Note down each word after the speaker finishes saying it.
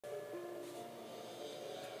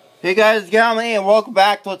Hey guys, it's Galman, and welcome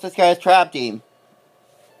back to This Guy's Trap Team.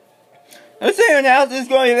 Let's say now this is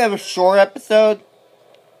going to be a short episode.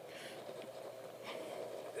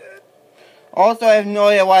 Also, I have no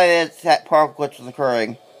idea why that park glitch was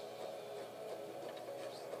occurring.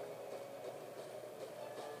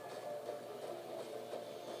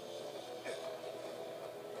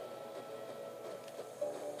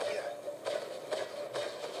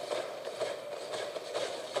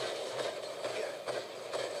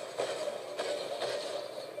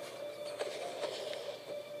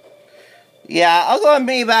 Yeah, I'll go and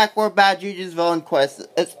be back for Bad Juju's villain quest.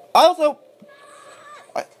 It's also...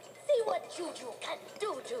 See what Juju can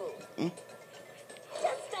do to.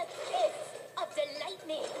 Just a taste of the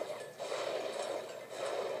lightning.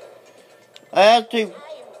 I have to... Time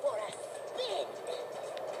for a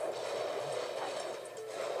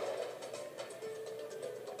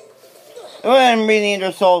spin. I'm reading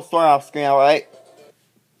your soul story off screen, alright?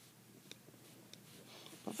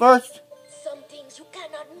 But first... Some things you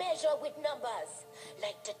cannot measure with numbers,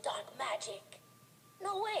 like the dark magic.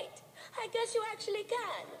 No, wait. I guess you actually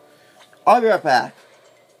can. I'll be right back.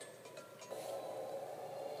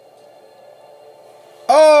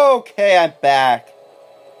 Okay, I'm back.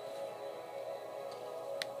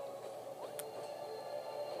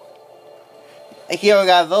 Here we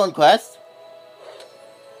got a villain quest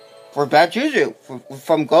for Bad Juju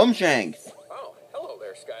from Glumshanks. Oh, hello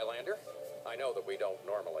there, Skylander. I know that we don't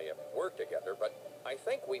normally work together, but I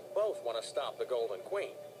think we both want to stop the Golden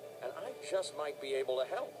Queen, and I just might be able to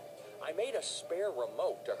help. I made a spare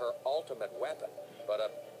remote to her ultimate weapon, but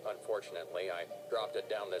unfortunately I dropped it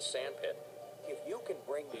down this sand pit. If you can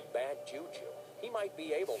bring me Bad Juju, he might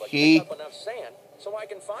be able to pick up enough sand so I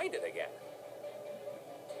can find it again.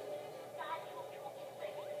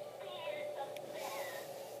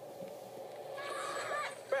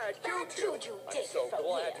 Bad Juju! I'm so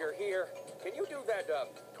glad you're here. Can you do that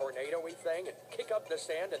tornado-y thing and kick up the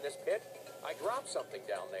sand in this pit? I dropped something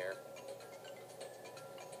down there.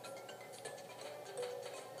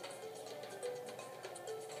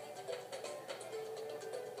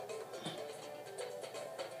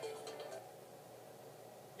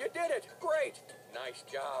 You did it! Great! Nice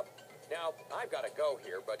job. Now, I've got to go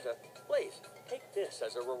here, but please, take this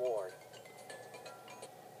as a reward.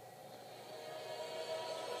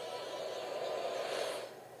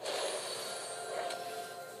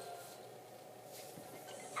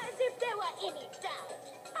 As if there were any doubt.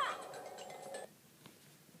 Ha!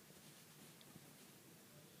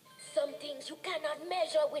 Some things you cannot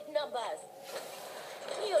measure with numbers.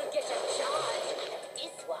 You'll get a charge like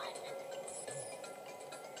this one.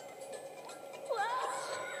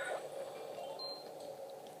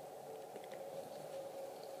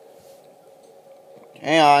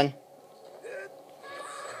 Hang on.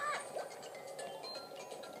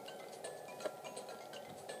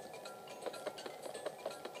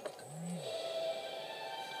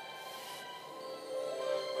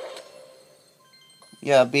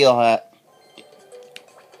 Yeah, beetle hat.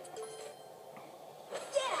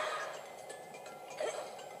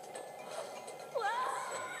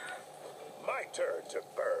 My turn to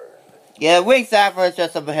burn. Yeah, Winged Sapphire is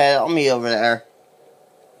just up ahead. I'll meet over there.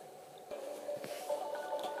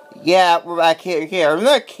 Yeah, we're back here.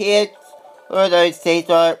 Remember kids? Where they stay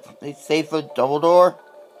for Dumbledore?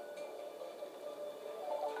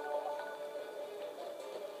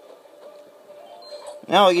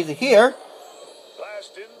 Now he's here.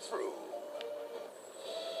 Blasting through.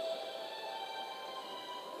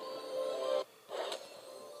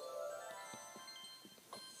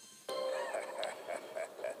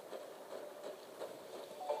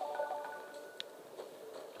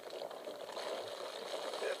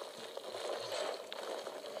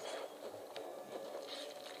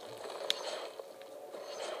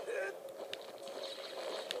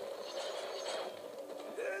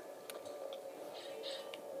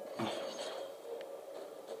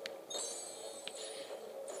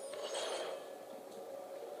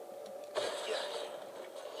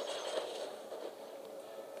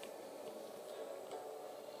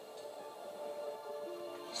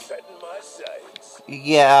 Setting my sights.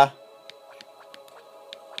 Yeah.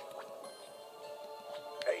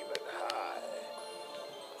 Aiming high.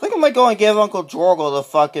 I think I might go and give Uncle Jorgle the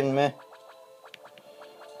fucking I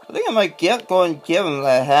think I might go and give him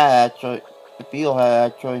that hat, actually. The beetle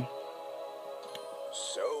hat, actually.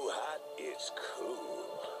 So hot, it's cool.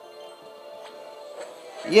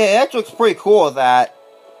 Yeah, that looks pretty cool with that.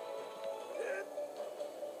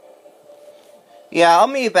 Yeah, I'll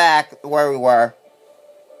meet you back where we were.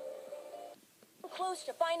 Close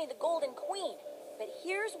to finding the Golden Queen, but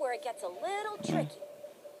here's where it gets a little tricky.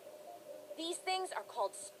 These things things are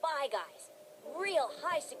called spy guys. Real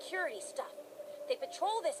high security stuff. They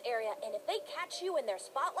patrol this area, and if they catch you in their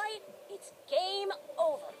spotlight, it's game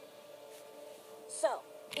over. So,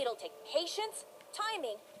 it'll take patience,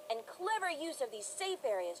 timing, and clever use of these safe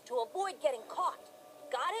areas to avoid getting caught.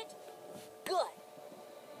 Got it? Good.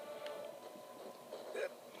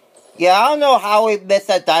 Yeah, I don't know how we missed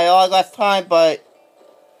that dialogue last time, but...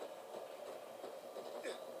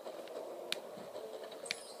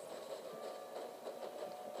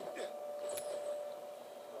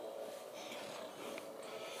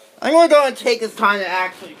 I'm going to go and take this time to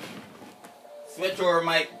actually switch over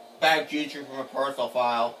my Bad Juju from a personal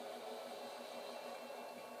file.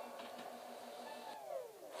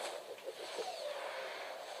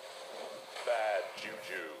 Bad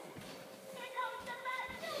Juju.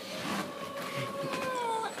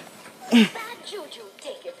 Bad Juju,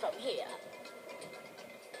 take it from here.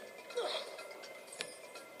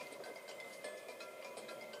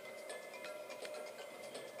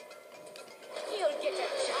 You'll get a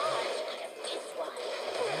charge out of this one.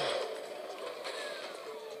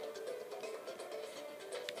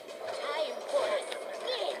 Time for a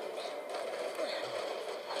spin.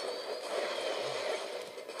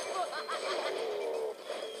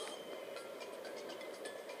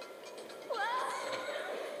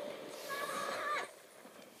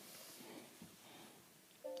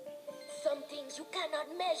 Some things you cannot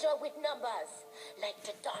measure with numbers, like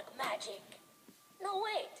the dark magic. No,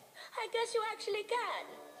 wait. I guess you actually can.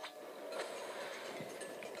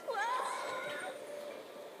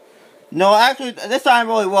 No, actually, this time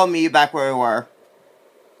really will meet you back where we were.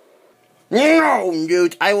 No,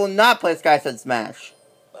 dude, I will not play Skylanders Smash.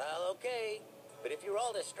 Well, okay. But if you're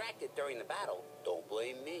all distracted during the battle, don't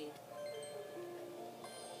blame me.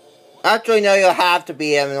 Actually, no, you'll have to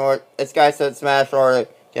be in order Skylanders Smash or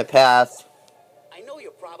get past. I know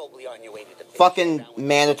you're probably on your way to the Fucking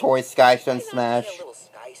mandatory Skystone Smash. A little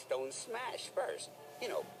Skystone Smash first, you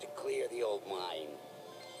know, to clear the old mind.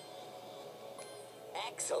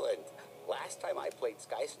 Excellent. Last time I played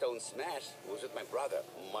Skystone Smash was with my brother,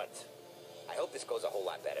 Mutt. I hope this goes a whole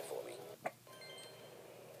lot better for me.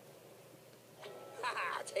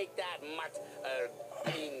 Haha, take that, Mutt.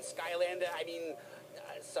 Skylander,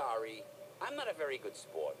 sorry. I'm not a very good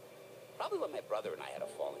sport. Probably when my brother and I had a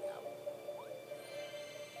falling out.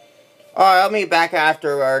 Alright, I'll meet back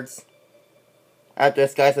afterwards. After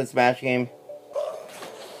this Skystone Smash game.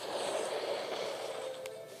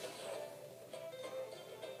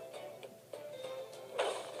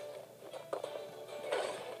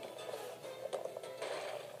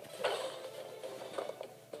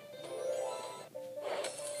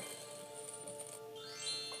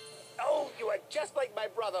 Oh, you are just like my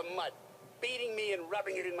brother, Mutt. Beating me and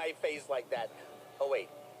rubbing it in my face like that. Oh, wait.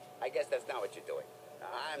 I guess that's not what you're doing.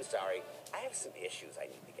 I'm sorry. I have some issues I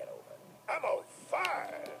need to get over. I'm on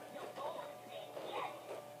fire!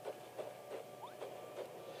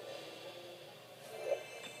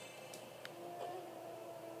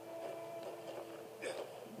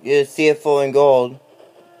 You see it full in gold.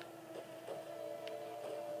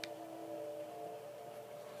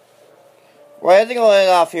 Well, I think I'll end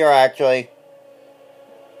it off here, actually.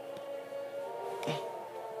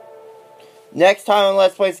 Next time on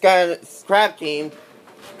Let's Play Scrap Team.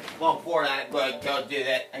 Well, before that, I'm going to go do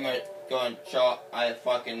that. I'm going to go and show I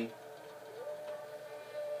fucking...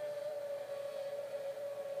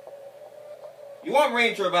 You want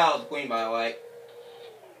Ranger Battle the Queen, by the way.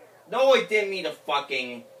 No, I didn't mean to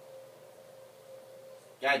fucking...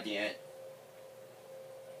 God damn it.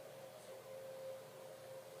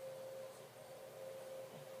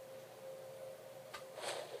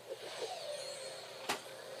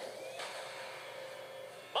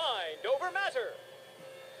 Mind over matter.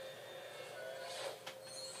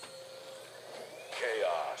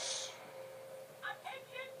 Chaos.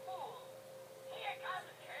 Attention, fools! Here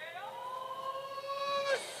comes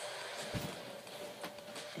chaos!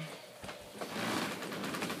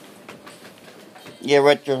 Yeah,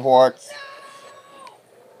 Richard Hortz.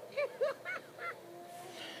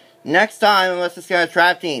 Next time, let's just get a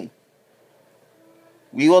trap team.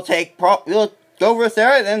 We will we'll go over this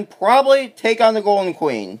area, and then probably take on the Golden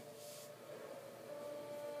Queen.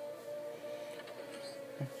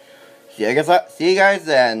 See you guys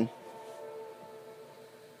then.